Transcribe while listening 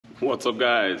What's up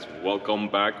guys, welcome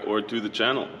back or to the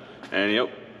channel. And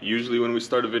yep, usually when we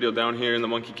start a video down here in the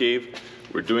monkey cave,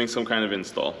 we're doing some kind of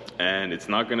install, and it's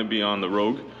not going to be on the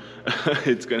Rogue.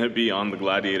 It's going to be on the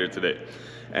Gladiator today.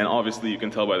 And obviously you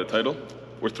can tell by the title,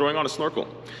 we're throwing on a snorkel.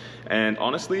 And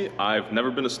honestly, I've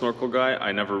never been a snorkel guy.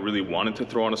 I never really wanted to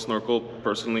throw on a snorkel.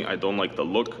 Personally, I don't like the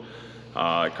look.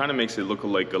 It kind of makes it look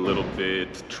like a little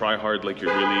bit try hard, like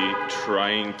you're really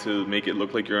trying to make it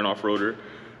look like you're an off-roader.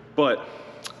 But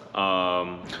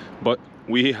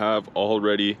we have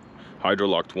already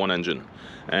hydrolocked one engine,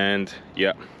 and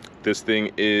yeah, this thing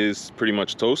is pretty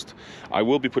much toast. I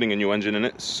will be putting a new engine in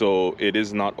it, so it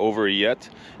is not over yet.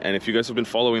 And if you guys have been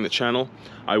following the channel,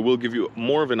 I will give you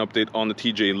more of an update on the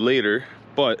TJ later.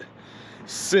 But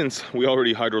since we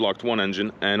already hydrolocked one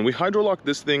engine, and we hydrolocked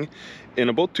this thing in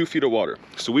about 2 feet of water,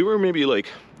 so we were maybe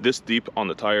like this deep on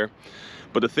the tire.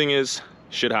 But the thing is,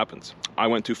 shit happens. I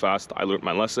went too fast. I learned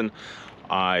my lesson.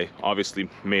 I obviously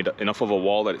made enough of a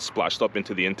wall that it splashed up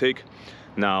into the intake.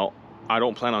 Now, I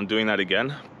don't plan on doing that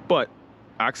again, but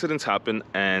accidents happen,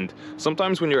 and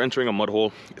sometimes when you're entering a mud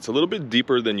hole, it's a little bit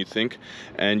deeper than you think,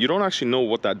 and you don't actually know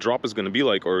what that drop is going to be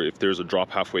like, or if there's a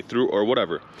drop halfway through or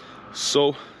whatever.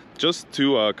 So just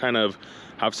to kind of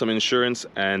have some insurance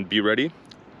and be ready,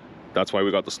 that's why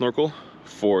we got the snorkel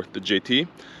for the JT,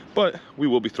 but we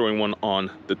will be throwing one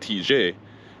on the TJ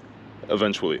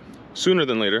eventually, sooner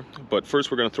than later. But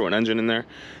first we're going to throw an engine in there,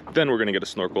 then we're going to get a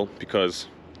snorkel, because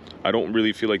I don't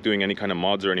really feel like doing any kind of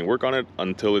mods or any work on it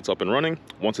until it's up and running.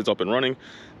 Once it's up and running,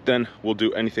 then we'll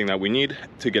do anything that we need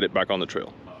to get it back on the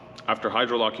trail. After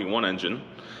hydrolocking one engine,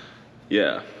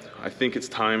 yeah, I think it's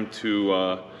time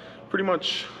to pretty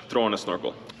much throw on a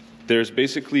snorkel. There's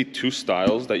basically two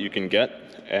styles that you can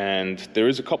get, and there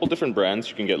is a couple different brands.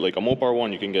 You can get like a Mopar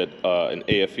one, you can get an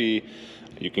AFE,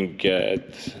 you can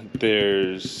get,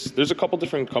 there's a couple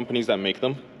different companies that make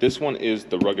them. This one is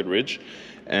the Rugged Ridge,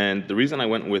 and the reason I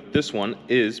went with this one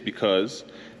is because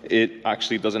it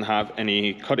actually doesn't have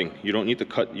any cutting. You don't need to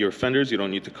cut your fenders, you don't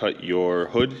need to cut your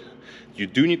hood. You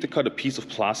do need to cut a piece of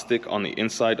plastic on the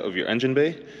inside of your engine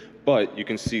bay, but you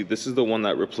can see this is the one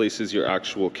that replaces your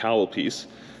actual cowl piece,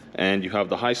 and you have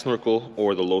the high snorkel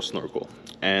or the low snorkel.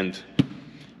 And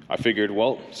I figured,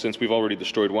 well, since we've already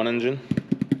destroyed one engine,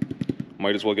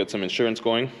 might as well get some insurance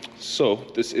going. So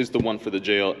this is the one for the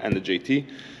JL and the JT,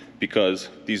 because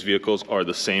these vehicles are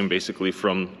the same basically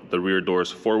from the rear doors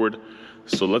forward.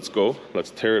 So let's go, let's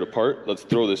tear it apart, let's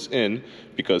throw this in,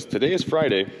 because today is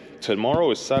Friday, tomorrow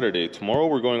is Saturday. Tomorrow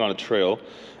we're going on a trail.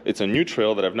 It's a new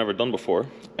trail that I've never done before,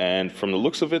 and from the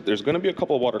looks of it, there's going to be a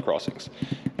couple of water crossings.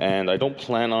 And I don't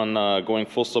plan on going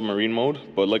full submarine mode,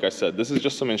 but like I said, this is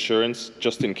just some insurance,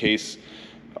 just in case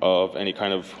of any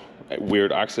kind of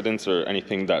weird accidents or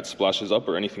anything that splashes up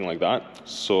or anything like that.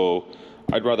 So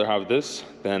I'd rather have this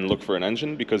than look for an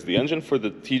engine, because the engine for the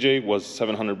TJ was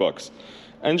 700 bucks.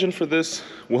 Engine for this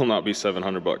will not be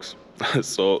 700 bucks.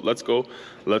 So let's go,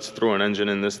 let's throw an engine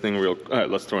in this thing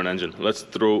let's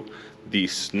throw the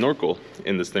snorkel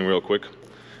in this thing real quick,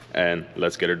 and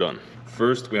let's get it done.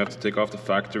 First we have to take off the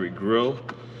factory grill.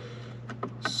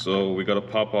 So we got to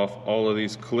pop off all of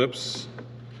these clips,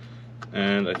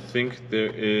 and I think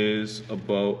there is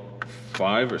about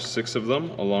 5 or 6 of them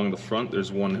along the front.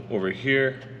 There's one over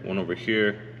here,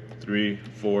 3,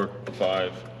 4,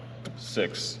 5,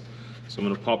 6. So I'm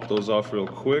going to pop those off real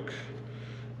quick,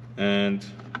 and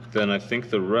then I think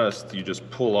the rest you just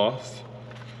pull off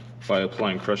by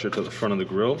applying pressure to the front of the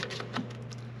grill.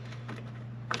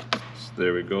 So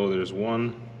there we go, there's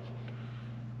one.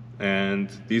 And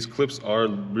these clips are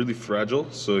really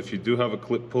fragile, so if you do have a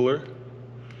clip puller,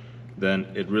 then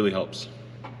it really helps.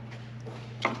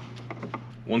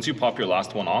 Once you pop your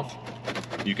last one off,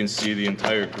 you can see the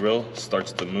entire grill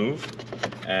starts to move,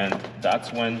 and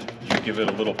that's when you give it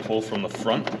a little pull from the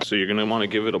front. So you're gonna wanna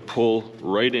give it a pull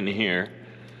right in here.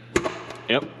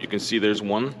 Yep, you can see there's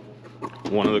one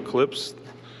of the clips.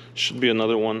 Should be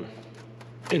another one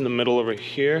in the middle over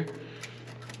here,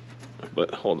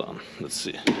 but hold on, let's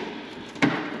see.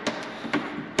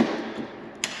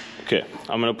 Okay,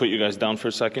 I'm gonna put you guys down for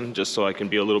a second just so I can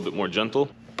be a little bit more gentle.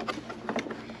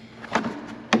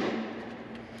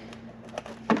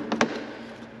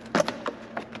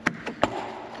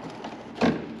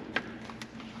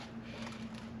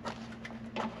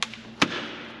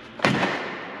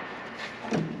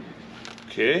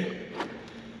 Okay,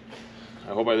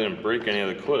 I hope I didn't break any of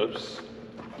the clips.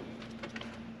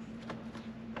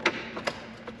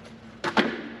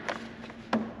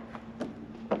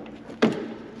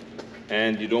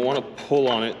 And you don't want to pull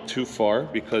on it too far,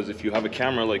 because if you have a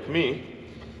camera like me,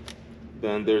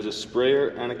 then there's a sprayer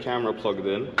and a camera plugged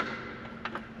in.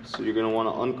 So you're going to want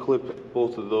to unclip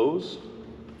both of those.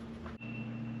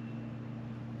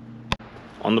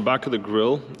 On the back of the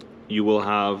grill, you will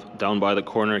have down by the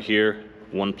corner here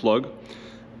one plug,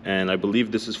 and I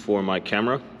believe this is for my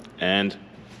camera. And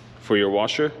for your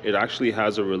washer, it actually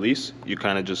has a release. You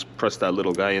kind of just press that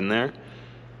little guy in there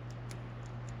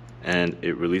and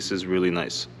it releases really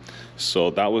nice. So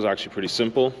that was actually pretty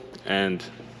simple, and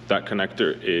that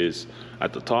connector is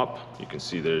at the top. You can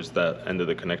see there's that end of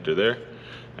the connector there,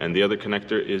 and the other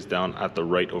connector is down at the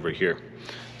right over here.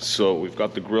 So we've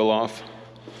got the grill off.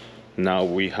 Now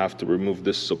we have to remove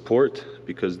this support,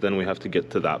 because then we have to get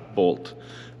to that bolt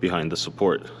behind the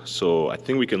support. So I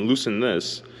think we can loosen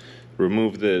this,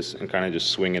 remove this, and kind of just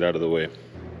swing it out of the way.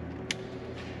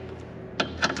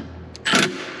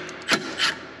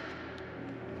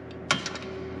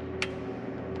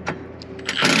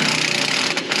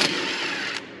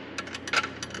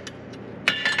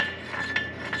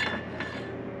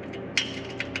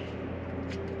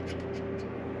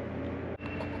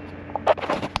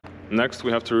 Next,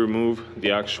 we have to remove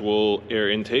the actual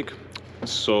air intake.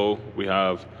 So we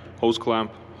have hose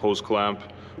clamp,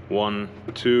 1,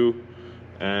 2,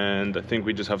 and I think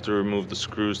we just have to remove the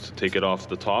screws to take it off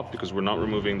the top, because we're not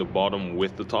removing the bottom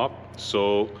with the top.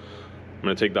 So I'm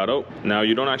gonna take that out. Now,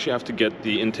 you don't actually have to get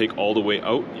the intake all the way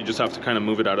out. You just have to kind of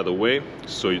move it out of the way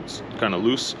so it's kind of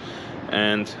loose.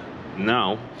 And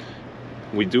now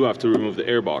we do have to remove the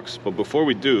air box. But before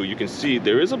we do, you can see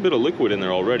there is a bit of liquid in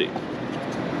there already.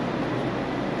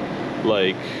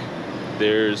 Like,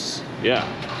 there's, yeah,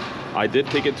 I did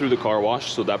take it through the car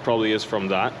wash, so that probably is from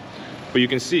that. But you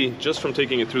can see, just from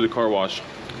taking it through the car wash,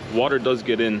 water does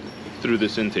get in through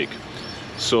this intake.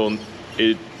 So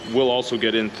it will also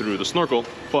get in through the Snorkel,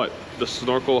 but the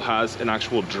Snorkel has an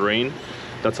actual drain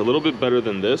that's a little bit better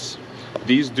than this.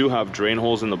 These do have drain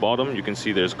holes in the bottom. You can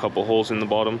see there's a couple holes in the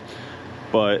bottom.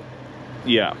 But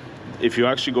yeah, if you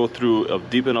actually go through a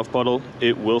deep enough puddle,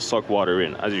 it will suck water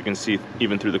in. As you can see,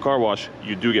 even through the car wash,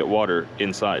 you do get water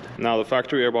inside. Now, the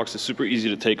factory airbox is super easy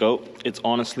to take out. It's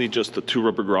honestly just the 2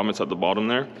 rubber grommets at the bottom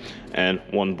there and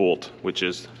 1 bolt, which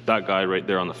is that guy right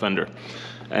there on the fender.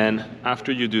 And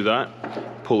after you do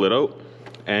that, pull it out,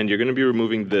 and you're gonna be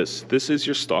removing this. This is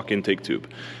your stock intake tube.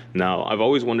 Now, I've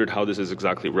always wondered how this is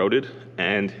exactly routed,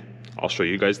 and I'll show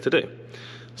you guys today.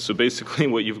 So basically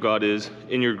what you've got is,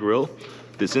 in your grill,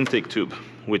 this intake tube,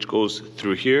 which goes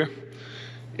through here,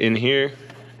 in here,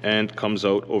 and comes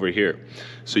out over here.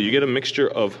 So you get a mixture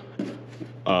of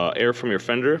air from your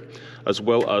fender, as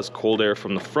well as cold air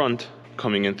from the front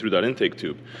coming in through that intake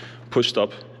tube, pushed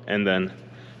up, and then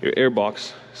your air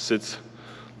box sits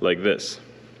like this.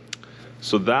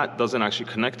 So that doesn't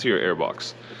actually connect to your air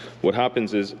box. What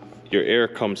happens is your air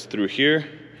comes through here,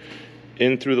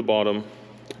 in through the bottom,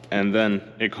 and then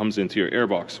it comes into your air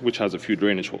box, which has a few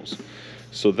drainage holes.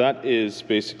 So that is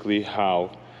basically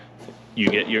how you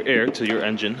get your air to your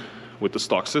engine with the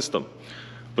stock system.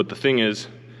 But the thing is,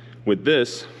 with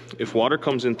this, if water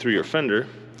comes in through your fender,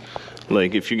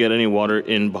 like if you get any water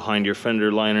in behind your fender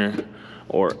liner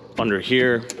or under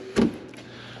here,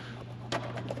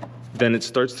 then it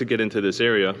starts to get into this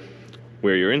area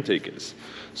where your intake is.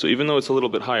 So even though it's a little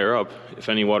bit higher up, if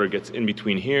any water gets in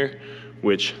between here,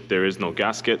 which there is no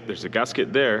gasket, there's a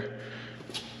gasket there,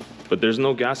 but there's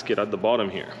no gasket at the bottom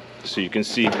here. So you can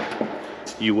see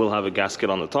you will have a gasket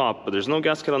on the top, but there's no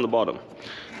gasket on the bottom.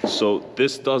 So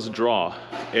this does draw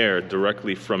air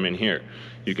directly from in here.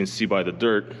 You can see by the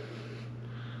dirt,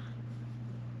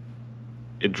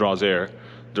 it draws air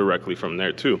directly from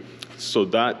there too. So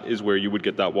that is where you would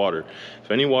get that water.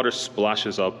 If any water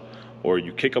splashes up, or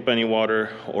you kick up any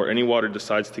water, or any water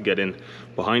decides to get in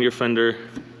behind your fender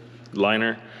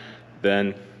liner,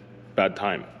 then bad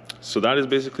time. So that is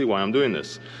basically why I'm doing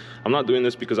this. I'm not doing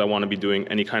this because I want to be doing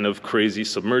any kind of crazy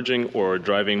submerging or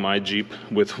driving my Jeep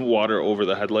with water over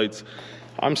the headlights.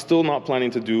 I'm still not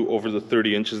planning to do over the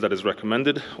 30 inches that is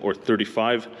recommended, or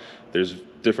 35. There's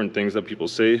different things that people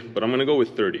say, but I'm gonna go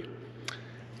with 30.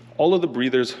 All of the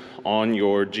breathers on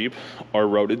your Jeep are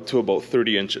routed to about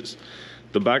 30 inches.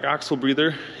 The back axle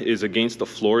breather is against the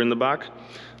floor in the back.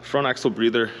 The front axle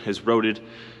breather is routed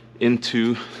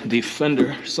into the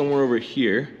fender somewhere over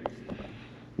here,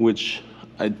 which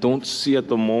I don't see at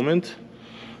the moment,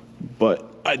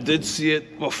 but I did see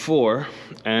it before,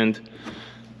 and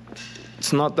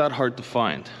it's not that hard to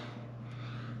find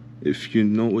if you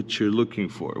know what you're looking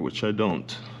for, which I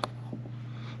don't.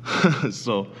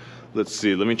 So let's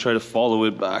see, let me try to follow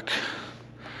it back.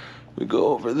 We go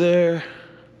over there.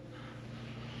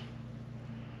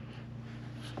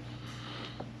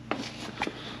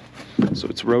 So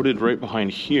it's routed right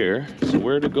behind here. So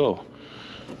where to go?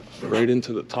 right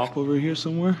into the top over here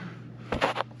somewhere.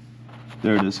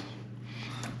 There it is.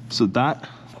 So that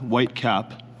white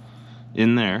cap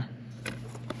in there,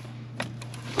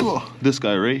 this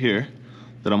guy right here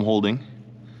that I'm holding,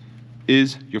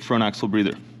 is your front axle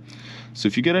breather. So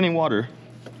if you get any water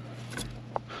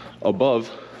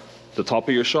above the top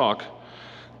of your shock,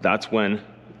 that's when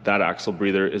that axle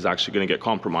breather is actually going to get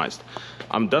compromised.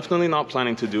 I'm definitely not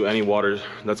planning to do any water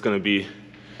that's going to be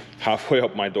halfway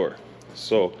up my door.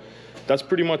 So that's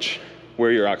pretty much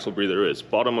where your axle breather is,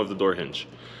 bottom of the door hinge.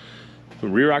 The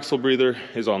rear axle breather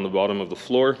is on the bottom of the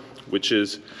floor, which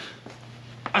is,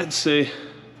 I'd say,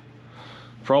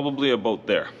 probably about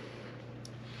there.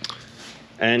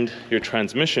 And your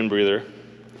transmission breather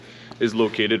is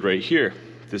located right here.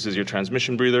 This is your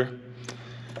transmission breather.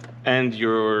 And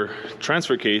your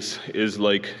transfer case is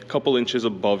like a couple inches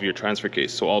above your transfer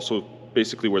case, so also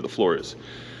basically where the floor is.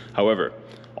 However,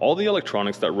 all the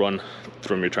electronics that run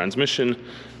from your transmission,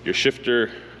 your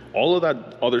shifter, all of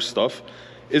that other stuff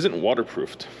isn't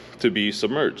waterproofed to be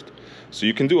submerged. So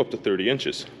you can do up to 30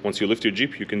 inches. Once you lift your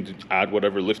Jeep, you can add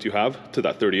whatever lift you have to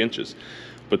that 30 inches.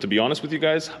 But to be honest with you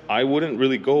guys, I wouldn't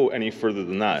really go any further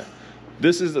than that.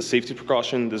 This is a safety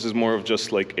precaution. This is more of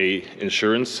just like a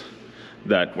insurance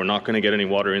that we're not gonna get any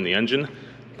water in the engine.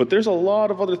 But there's a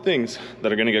lot of other things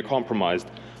that are gonna get compromised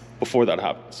before that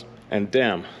happens. And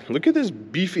damn, look at this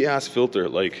beefy ass filter.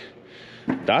 Like,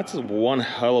 that's one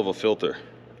hell of a filter.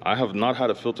 I have not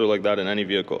had a filter like that in any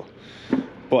vehicle.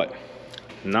 But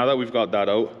now that we've got that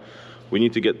out, we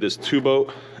need to get this tube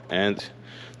out, and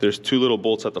there's two little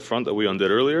bolts at the front that we undid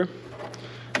earlier.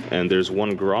 And there's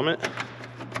one grommet,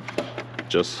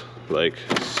 just like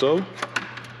so.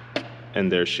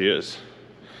 And there she is.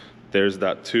 There's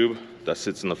that tube that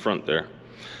sits in the front there.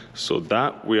 So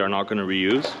that we are not gonna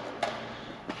reuse.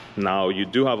 Now you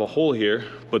do have a hole here,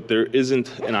 but there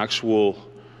isn't an actual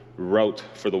route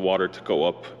for the water to go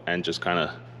up and just kind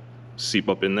of seep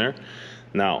up in there.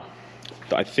 Now,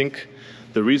 I think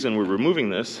the reason we're removing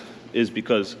this is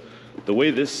because the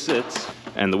way this sits,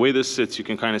 and the way this sits, you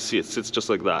can kind of see it sits just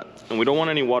like that. And we don't want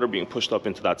any water being pushed up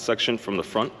into that section from the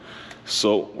front.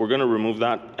 So we're gonna remove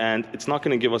that, and it's not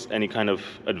gonna give us any kind of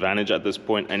advantage at this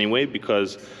point anyway,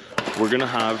 because we're gonna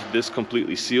have this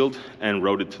completely sealed and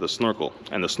routed to the snorkel.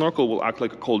 And the snorkel will act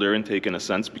like a cold air intake in a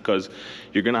sense, because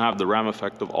you're gonna have the ram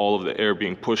effect of all of the air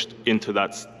being pushed into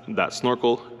that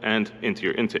snorkel and into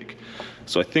your intake.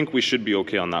 So I think we should be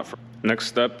okay on that front. Next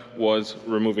step was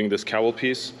removing this cowl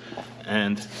piece,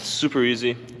 and it's super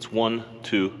easy. It's 1,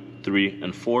 2, 3,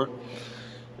 and 4,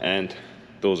 and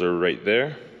those are right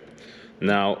there.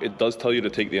 Now, it does tell you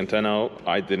to take the antenna out.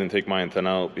 I didn't take my antenna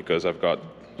out because I've got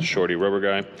Shorty Rubber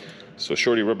Guy. So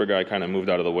Shorty Rubber Guy kind of moved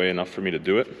out of the way enough for me to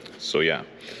do it. So yeah.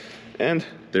 And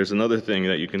there's another thing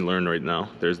that you can learn right now.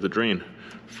 There's the drain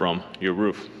from your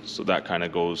roof. So that kind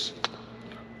of goes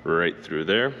right through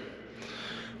there.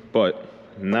 But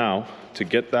now, to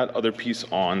get that other piece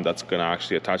on that's gonna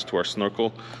actually attach to our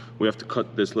snorkel, we have to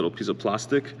cut this little piece of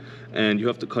plastic, and you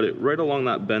have to cut it right along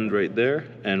that bend right there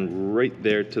and right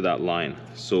there to that line.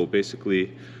 So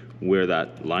basically where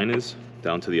that line is,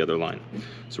 down to the other line.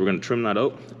 So we're gonna trim that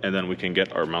out, and then we can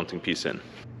get our mounting piece in.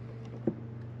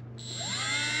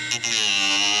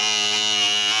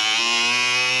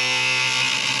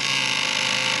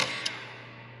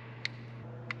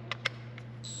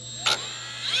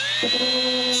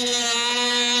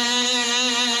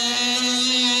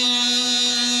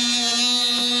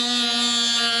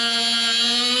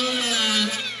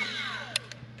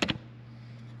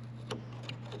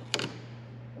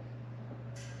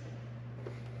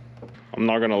 I'm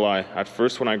not gonna lie, at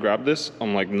first when I grabbed this,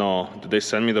 I'm like, no, did they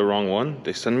send me the wrong one?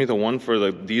 They send me the one for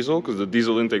the diesel, because the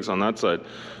diesel intake's on that side.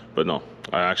 But no,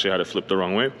 I actually had it flipped the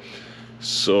wrong way.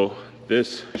 So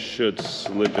this should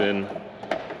slip in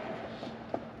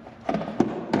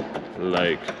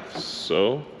like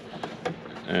so.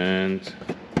 And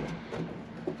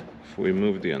if we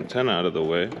move the antenna out of the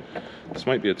way, this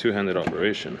might be a two-handed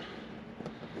operation.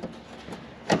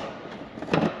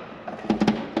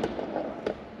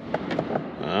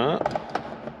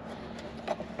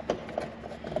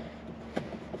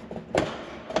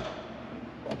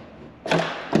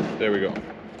 There we go.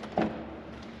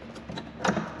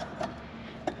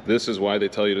 This is why they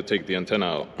tell you to take the antenna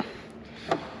out.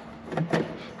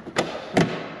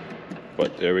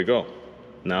 But there we go.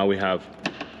 Now we have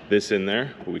this in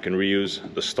there. We can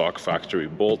reuse the stock factory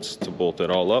bolts to bolt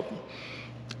it all up.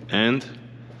 And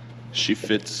she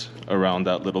fits around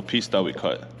that little piece that we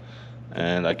cut.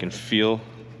 And I can feel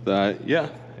that, yeah,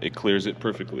 it clears it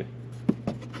perfectly.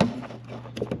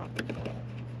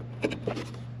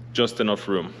 Just enough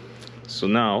room. So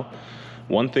now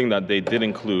One thing that they did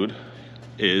include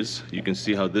is, you can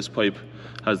see how this pipe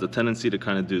has the tendency to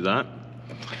kind of do that.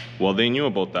 Well, they knew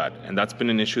about that, and that's been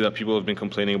an issue that people have been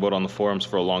complaining about on the forums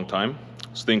for a long time.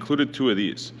 So they included 2 of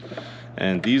these,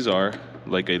 and these are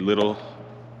like a little,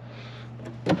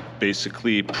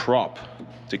 basically, prop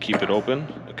to keep it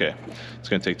open. Okay, it's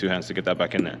gonna take 2 hands to get that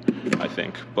back in there, I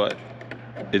think, but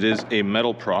it is a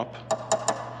metal prop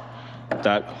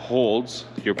that holds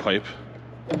your pipe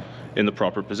in the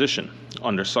proper position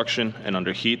under suction and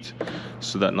under heat,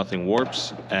 so that nothing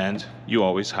warps and you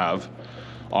always have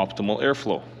optimal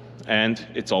airflow. And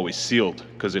it's always sealed,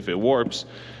 because if it warps,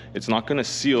 it's not going to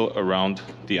seal around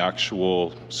the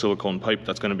actual silicone pipe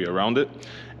that's going to be around it,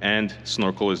 and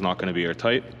Snorkel is not going to be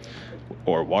airtight,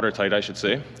 or watertight I should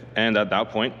say, and at that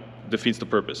point defeats the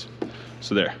purpose.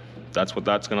 So there, that's what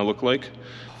that's going to look like.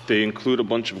 They include a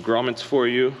bunch of grommets for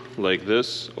you like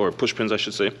this, or push pins I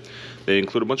should say. They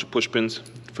include a bunch of push pins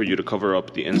for you to cover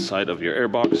up the inside of your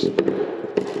airbox.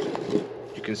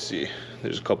 You can see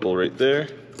there's a couple right there,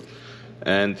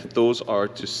 and those are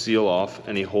to seal off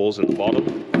any holes in the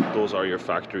bottom. Those are your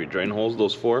factory drain holes,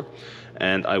 those 4,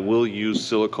 and I will use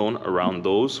silicone around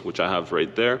those, which I have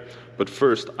right there. But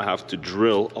first I have to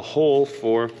drill a hole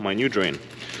for my new drain,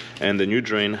 and the new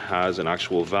drain has an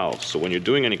actual valve, so when you're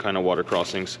doing any kind of water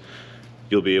crossings,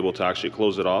 you'll be able to actually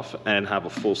close it off and have a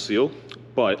full seal.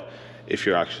 But if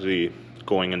you're actually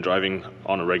going and driving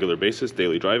on a regular basis,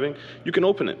 daily driving, you can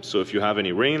open it. So if you have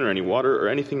any rain or any water or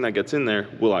anything that gets in there,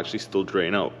 will actually still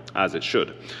drain out as it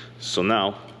should. So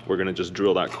now we're gonna just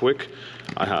drill that quick.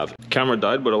 I have camera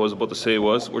died, but I was about to say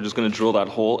was we're just gonna drill that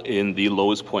hole in the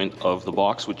lowest point of the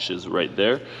box, which is right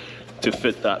there, to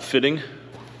fit that fitting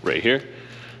right here.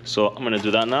 So I'm gonna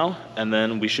do that now, and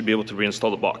then we should be able to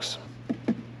reinstall the box.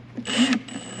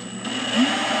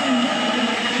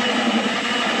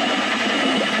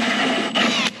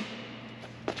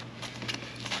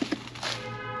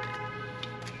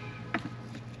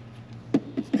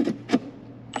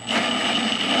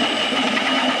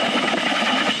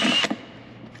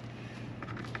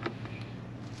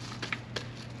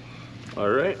 All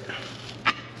right,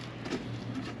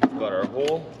 got our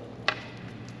hole.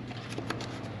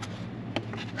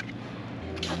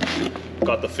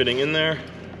 Got the fitting in there.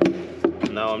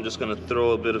 Now I'm just gonna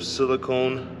throw a bit of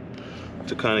silicone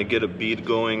to kind of get a bead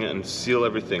going and seal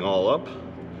everything all up.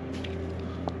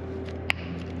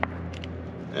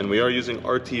 And we are using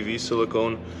RTV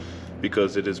silicone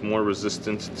because it is more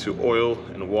resistant to oil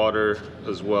and water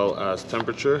as well as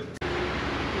temperature.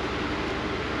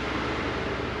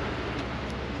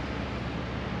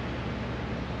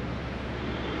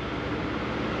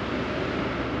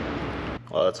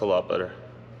 Oh, that's a lot better.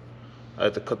 I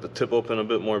had to cut the tip open a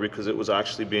bit more because it was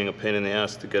actually being a pain in the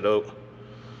ass to get out.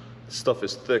 This stuff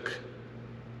is thick,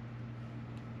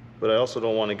 but I also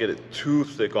don't want to get it too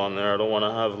thick on there. I don't want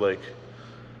to have, like,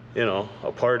 you know,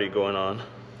 a party going on.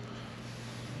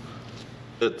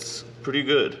 It's pretty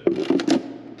good.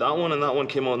 That one and that one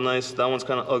came out nice. That one's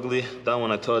kind of ugly. That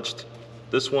one I touched.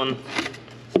 This one,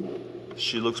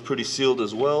 she looks pretty sealed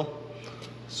as well.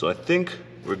 So I think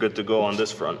we're good to go on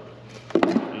this front.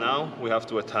 Now we have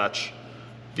to attach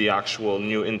the actual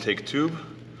new intake tube,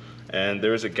 and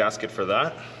there is a gasket for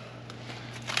that,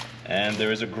 and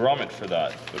there is a grommet for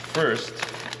that. But first,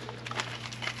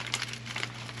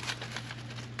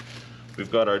 we've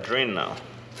got our drain now.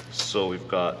 So we've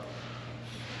got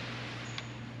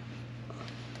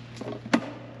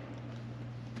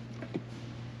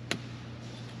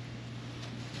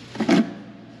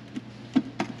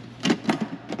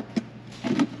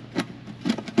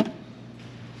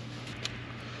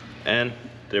and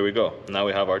there we go. Now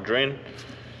we have our drain.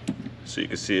 So you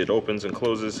can see it opens and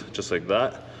closes just like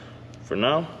that. For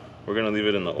now, we're gonna leave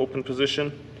it in the open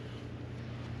position.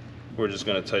 We're just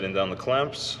gonna tighten down the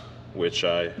clamps, which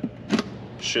I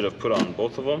should have put on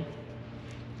both of them.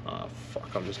 Ah,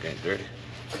 fuck, I'm just getting dirty.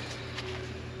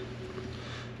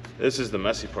 This is the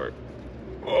messy part.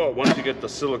 Oh, once you get the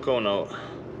silicone out,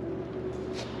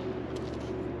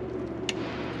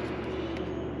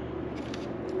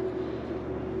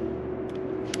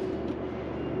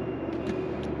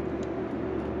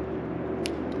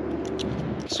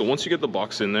 so once you get the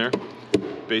box in there,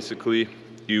 basically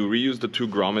you reuse the 2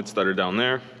 grommets that are down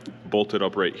there, bolt it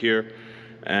up right here,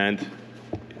 and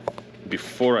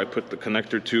before I put the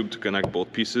connector tube to connect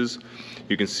both pieces,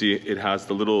 you can see it has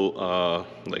the little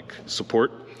like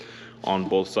support on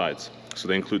both sides. So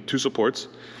they include 2 supports,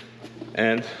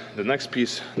 and the next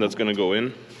piece that's gonna go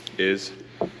in is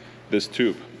this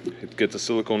tube. It gets a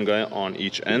silicone guy on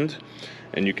each end,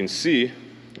 and you can see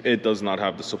it does not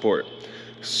have the support.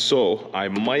 So I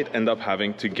might end up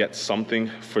having to get something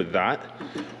for that.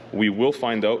 We will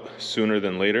find out sooner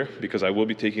than later, because I will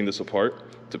be taking this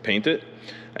apart to paint it.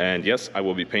 And yes, I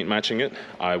will be paint matching it.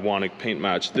 I want to paint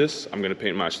match this. I'm going to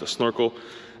paint match the snorkel.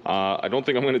 I don't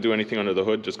think I'm going to do anything under the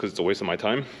hood just because it's a waste of my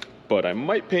time. But I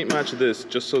might paint match this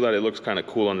just so that it looks kind of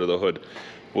cool under the hood.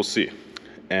 We'll see.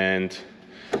 And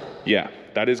yeah,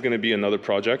 that is going to be another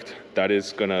project that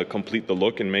is going to complete the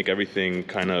look and make everything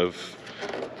kind of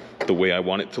the way I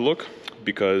want it to look.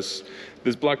 Because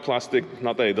this black plastic,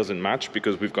 not that it doesn't match,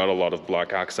 because we've got a lot of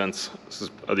black accents. This is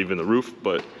even the roof,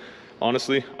 but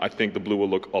honestly, I think the blue will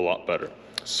look a lot better.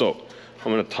 So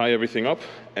I'm gonna tie everything up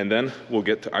and then we'll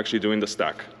get to actually doing the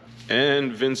stack.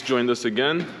 And Vince joined us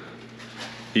again.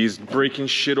 He's breaking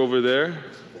shit over there.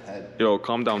 Yo,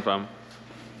 calm down, fam.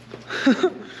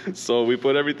 So we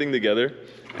put everything together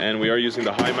and we are using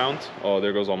the high mount. Oh,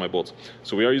 there goes all my bolts.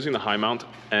 So we are using the high mount,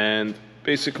 and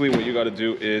basically what you gotta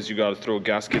do is you gotta throw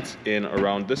gaskets in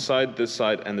around this side,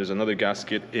 and there's another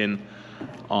gasket in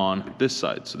on this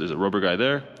side. So there's a rubber guy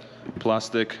there,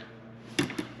 plastic,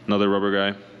 another rubber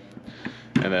guy,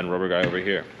 and then rubber guy over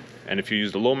here. And if you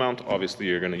use the low mount, obviously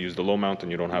you're gonna use the low mount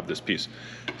and you don't have this piece.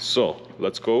 So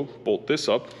let's go bolt this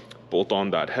up, bolt on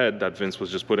that head that Vince was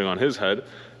just putting on his head,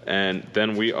 and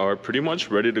then we are pretty much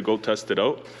ready to go test it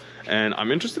out. And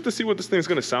I'm interested to see what this thing's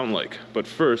gonna sound like. But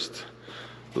first,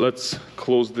 let's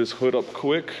close this hood up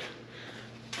quick.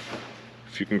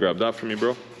 If you can grab that for me,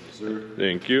 bro. Yes, sir.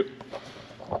 Thank you.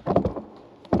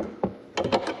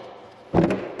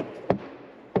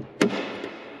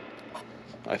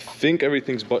 I think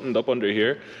everything's buttoned up under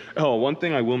here. Oh, one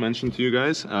thing I will mention to you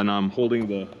guys, and I'm holding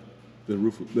the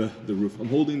roof. I'm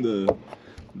holding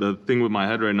the thing with my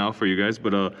head right now for you guys.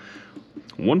 But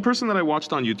one person that I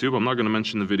watched on YouTube, I'm not gonna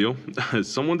mention the video,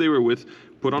 someone they were with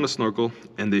put on a snorkel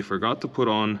and they forgot to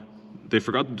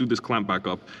do this clamp back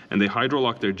up, and they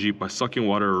hydro-locked their Jeep by sucking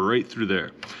water right through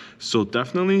there. So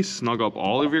definitely snug up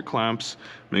all of your clamps.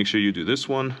 Make sure you do this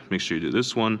one, make sure you do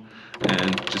this one,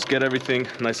 and just get everything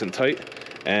nice and tight.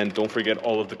 And don't forget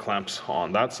all of the clamps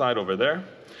on that side over there.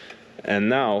 And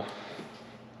now,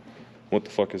 what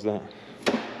the fuck is that?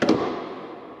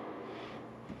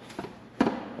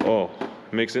 Oh,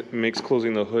 makes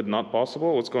closing the hood not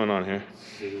possible? What's going on here?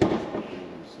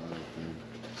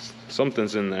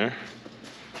 Something's in there.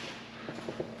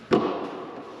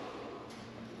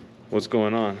 What's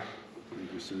going on?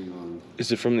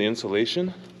 Is it from the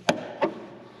insulation?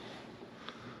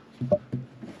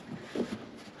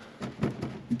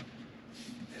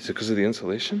 Is it because of the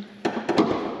insulation?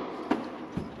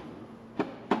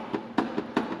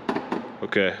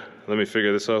 Okay, let me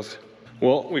figure this out.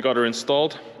 Well, we got her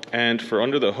installed, and for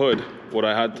under the hood, what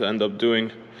I had to end up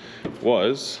doing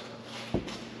was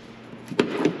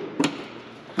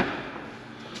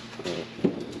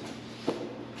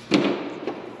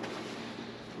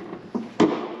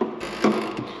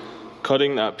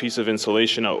cutting that piece of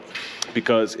insulation out,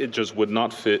 because it just would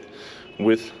not fit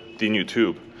with the new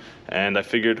tube. And I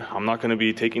figured I'm not gonna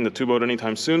be taking the tube out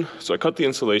anytime soon, so I cut the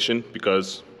insulation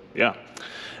because, yeah.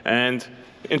 And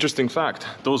interesting fact,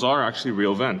 those are actually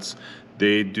real vents.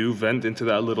 They do vent into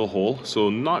that little hole, so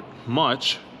not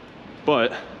much,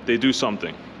 but they do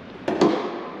something.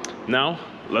 Now,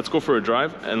 let's go for a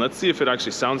drive and let's see if it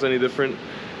actually sounds any different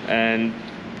and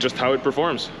just how it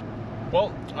performs.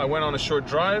 Well, I went on a short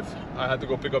drive. I had to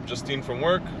go pick up Justine from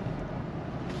work.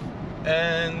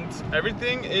 And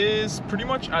everything is pretty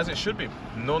much as it should be.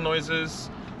 No noises.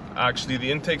 Actually, the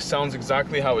intake sounds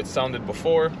exactly how it sounded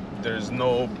before. There's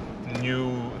no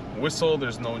new whistle,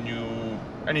 there's no new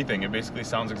anything. It basically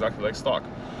sounds exactly like stock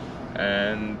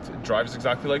and drives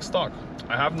exactly like stock.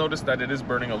 I have noticed that it is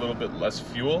burning a little bit less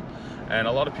fuel, and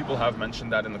a lot of people have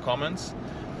mentioned that in the comments.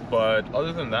 But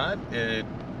other than that, it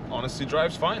honestly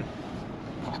drives fine.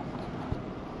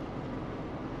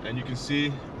 And you can see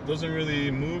it doesn't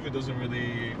really move, it doesn't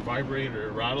really vibrate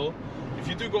or rattle. If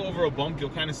you do go over a bump, you'll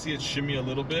kind of see it shimmy a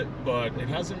little bit, but it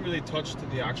hasn't really touched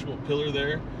the actual pillar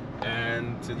there.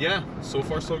 And yeah, so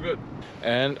far so good.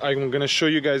 And I'm gonna show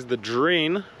you guys the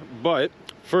drain, but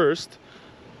first,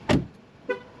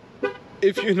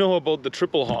 if you know about the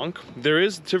triple honk, there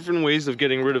is different ways of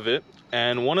getting rid of it.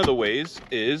 And one of the ways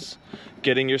is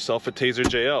getting yourself a Taser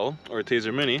JL or a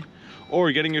Taser Mini,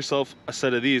 or getting yourself a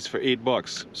set of these for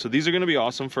 $8. So these are gonna be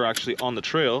awesome for actually on the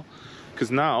trail, because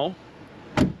now,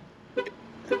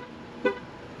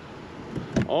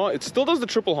 oh, it still does the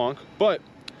triple honk, but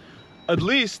at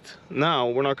least now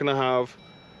we're not gonna have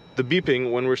the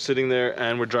beeping when we're sitting there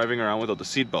and we're driving around without the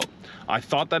seatbelt. I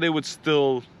thought that it would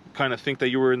still kind of think that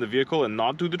you were in the vehicle and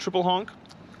not do the triple honk.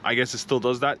 I guess it still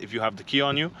does that if you have the key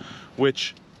on you,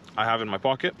 which I have in my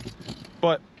pocket.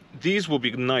 But these will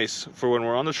be nice for when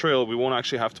we're on the trail. We won't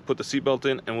actually have to put the seatbelt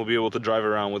in, and we'll be able to drive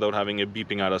around without having it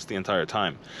beeping at us the entire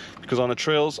time. Because on the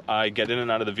trails, I get in and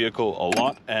out of the vehicle a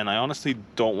lot, and I honestly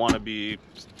don't want to be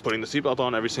putting the seatbelt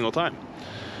on every single time.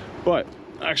 But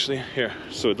actually, here,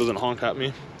 so it doesn't honk at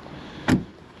me.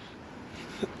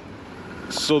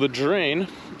 So the drain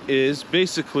is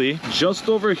basically just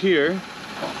over here,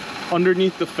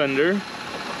 underneath the fender.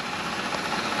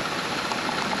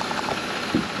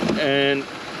 And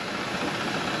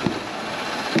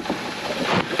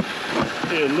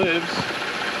it lives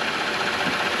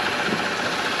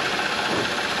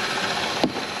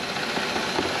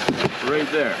right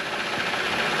there.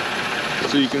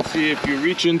 So you can see if you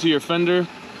reach into your fender,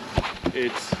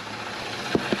 it's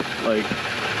like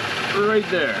right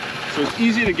there. So it's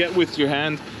easy to get with your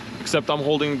hand, except I'm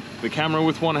holding the camera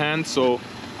with one hand. So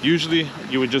usually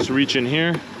you would just reach in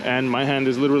here, and my hand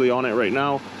is literally on it right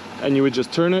now, and you would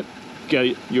just turn it,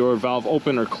 get your valve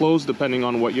open or closed depending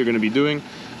on what you're going to be doing.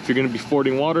 If you're going to be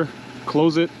fording water,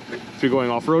 close it. If you're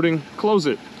going off-roading, close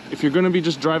it. If you're going to be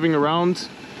just driving around,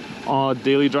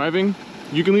 daily driving,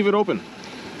 you can leave it open.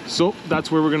 So that's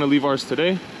where we're going to leave ours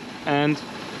today. And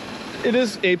it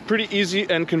is a pretty easy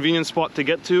and convenient spot to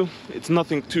get to. It's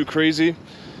nothing too crazy.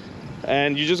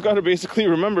 And you just got to basically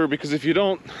remember, because if you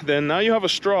don't, then now you have a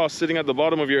straw sitting at the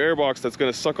bottom of your airbox that's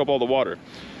going to suck up all the water.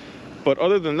 But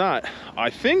other than that, I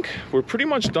think we're pretty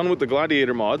much done with the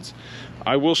Gladiator mods.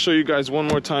 I will show you guys one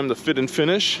more time the fit and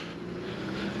finish.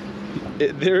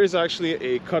 There is actually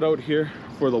a cutout here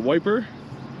for the wiper,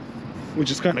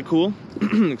 which is kind of cool.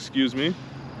 Excuse me.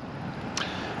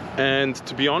 And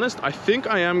to be honest, I think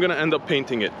I am gonna end up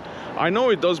painting it. I know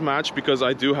it does match because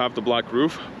I do have the black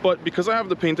roof, but because I have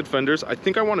the painted fenders, I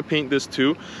think I want to paint this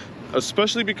too,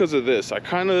 especially because of this. I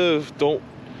kind of don't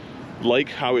like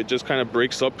how it just kind of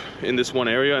breaks up in this one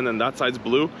area, and then that side's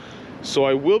blue. So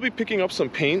I will be picking up some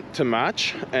paint to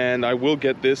match, and I will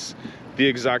get this the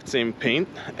exact same paint,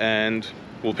 and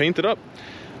we'll paint it up.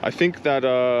 I think that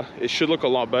it should look a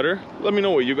lot better. Let me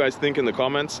know what you guys think in the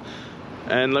comments,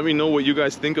 and let me know what you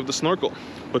guys think of the Snorkel.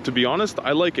 But to be honest,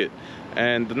 I like it.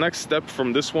 And the next step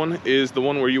from this one is the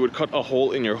one where you would cut a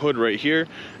hole in your hood right here,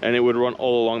 and it would run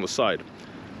all along the side.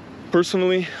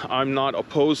 Personally, I'm not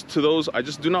opposed to those. I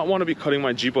just do not want to be cutting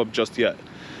my Jeep up just yet.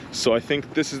 So I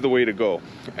think this is the way to go.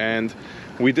 And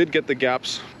we did get the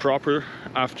gaps proper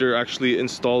after actually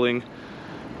uninnstalling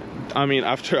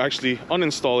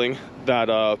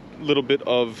that little bit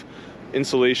of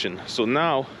insulation. So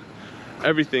now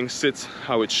everything sits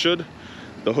how it should.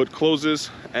 The hood closes,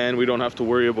 and we don't have to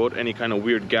worry about any kind of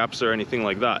weird gaps or anything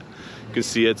like that. You can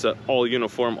see it's all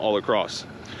uniform all across.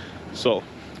 So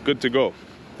good to go.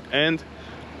 And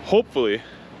hopefully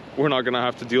we're not gonna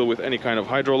have to deal with any kind of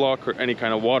hydro lock or any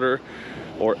kind of water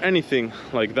or anything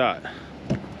like that.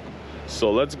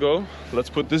 So let's go, let's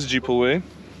put this Jeep away,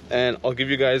 and I'll give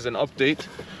you guys an update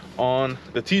on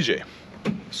the TJ.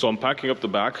 So I'm packing up the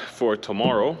back for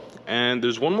tomorrow, and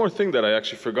there's one more thing that I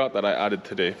actually forgot that I added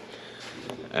today,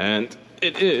 and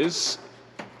it is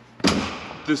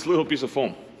this little piece of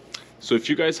foam. So if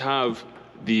you guys have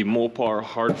the Mopar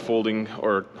hard folding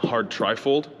or hard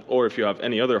trifold, or if you have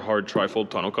any other hard trifold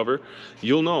tonneau cover,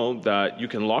 you'll know that you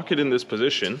can lock it in this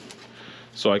position.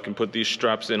 So I can put these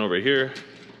straps in over here,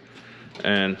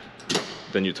 and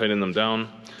then you tighten them down,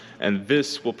 and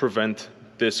this will prevent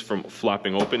this from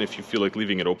flapping open if you feel like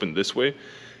leaving it open this way.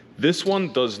 This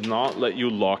one does not let you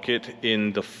lock it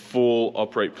in the full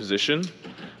upright position.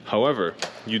 However,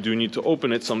 you do need to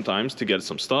open it sometimes to get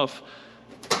some stuff,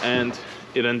 and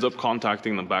it ends up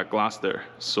contacting the back glass there.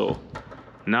 So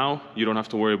now you don't have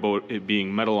to worry about it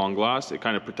being metal on glass. It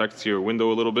kind of protects your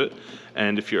window a little bit,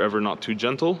 and if you're ever not too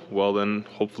gentle, well then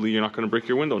hopefully you're not going to break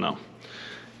your window now.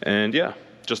 And yeah,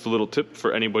 just a little tip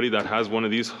for anybody that has one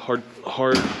of these hard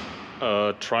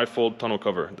trifold tonneau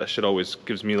cover. That shit always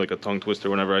gives me like a tongue twister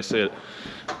whenever I say it.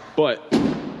 But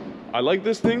I like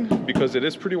this thing because it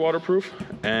is pretty waterproof,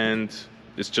 and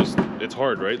it's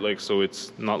hard, right? Like, so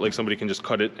it's not like somebody can just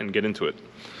cut it and get into it.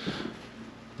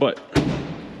 But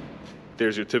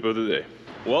there's your tip of the day.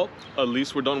 Well, at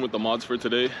least we're done with the mods for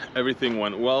today. Everything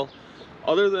went well,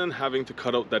 other than having to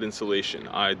cut out that insulation.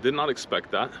 I did not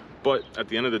expect that, but at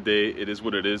the end of the day, it is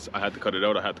what it is. I had to cut it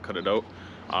out.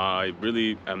 I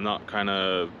really am not kind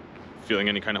of feeling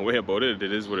any kind of way about it.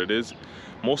 It is what it is.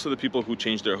 Most of the people who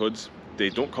change their hoods, they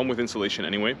don't come with insulation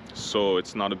anyway, so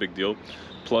it's not a big deal.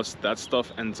 Plus that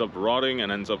stuff ends up rotting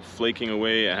and ends up flaking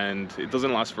away, and it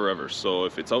doesn't last forever. So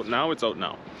if it's out now, it's out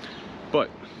now. But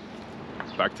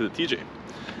back to the TJ,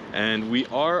 and we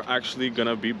are actually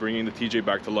gonna be bringing the TJ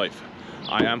back to life.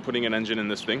 I am putting an engine in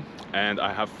this thing, and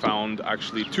I have found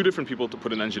actually 2 different people to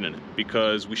put an engine in it,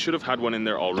 because we should have had one in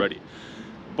there already.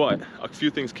 But a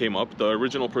few things came up. The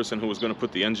original person who was going to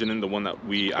put the engine in, the one that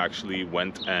we actually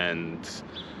went and,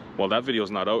 well, that video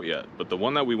is not out yet, but the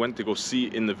one that we went to go see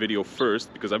in the video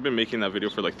first, because I've been making that video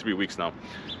for like 3 weeks now.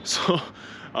 So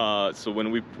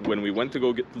when we went to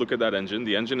go look at that engine,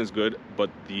 the engine is good, but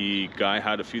the guy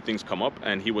had a few things come up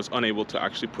and he was unable to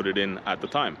actually put it in at the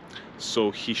time. So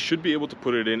he should be able to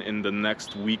put it in the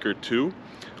next week or 2.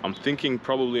 I'm thinking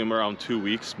probably around 2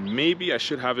 weeks. Maybe I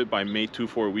should have it by May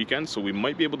 2-4 weekend, so we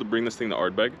might be able to bring this thing to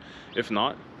Ardbeg. If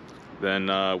not, then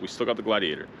we still got the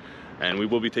Gladiator, and we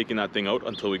will be taking that thing out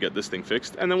until we get this thing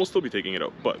fixed, and then we'll still be taking it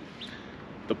out. But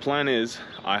the plan is,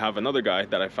 I have another guy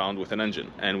that I found with an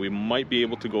engine, and we might be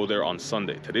able to go there on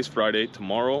Sunday. Today's Friday.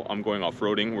 Tomorrow I'm going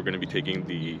off-roading. We're going to be taking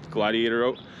the Gladiator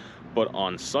out. But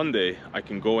on Sunday, I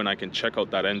can go and I can check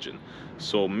out that engine.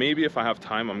 So maybe if I have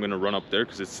time, I'm going to run up there,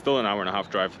 because it's still an 1.5-hour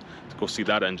drive to go see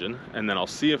that engine. And then I'll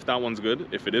see if that one's good.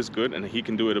 If it is good and he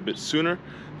can do it a bit sooner,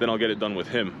 then I'll get it done with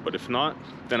him. But if not,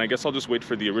 then I guess I'll just wait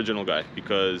for the original guy,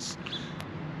 because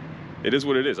it is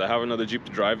what it is. I have another Jeep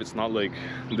to drive. It's not like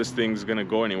this thing's going to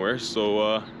go anywhere.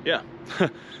 So yeah,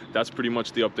 that's pretty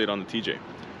much the update on the TJ.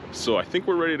 So I think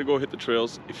we're ready to go hit the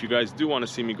trails. If you guys do want to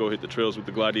see me go hit the trails with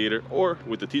the Gladiator or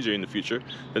with the TJ in the future,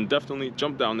 then definitely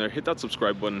jump down there, hit that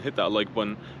subscribe button, hit that like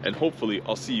button, and hopefully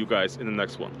I'll see you guys in the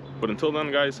next one. But until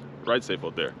then, guys, ride safe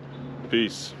out there.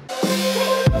 Peace.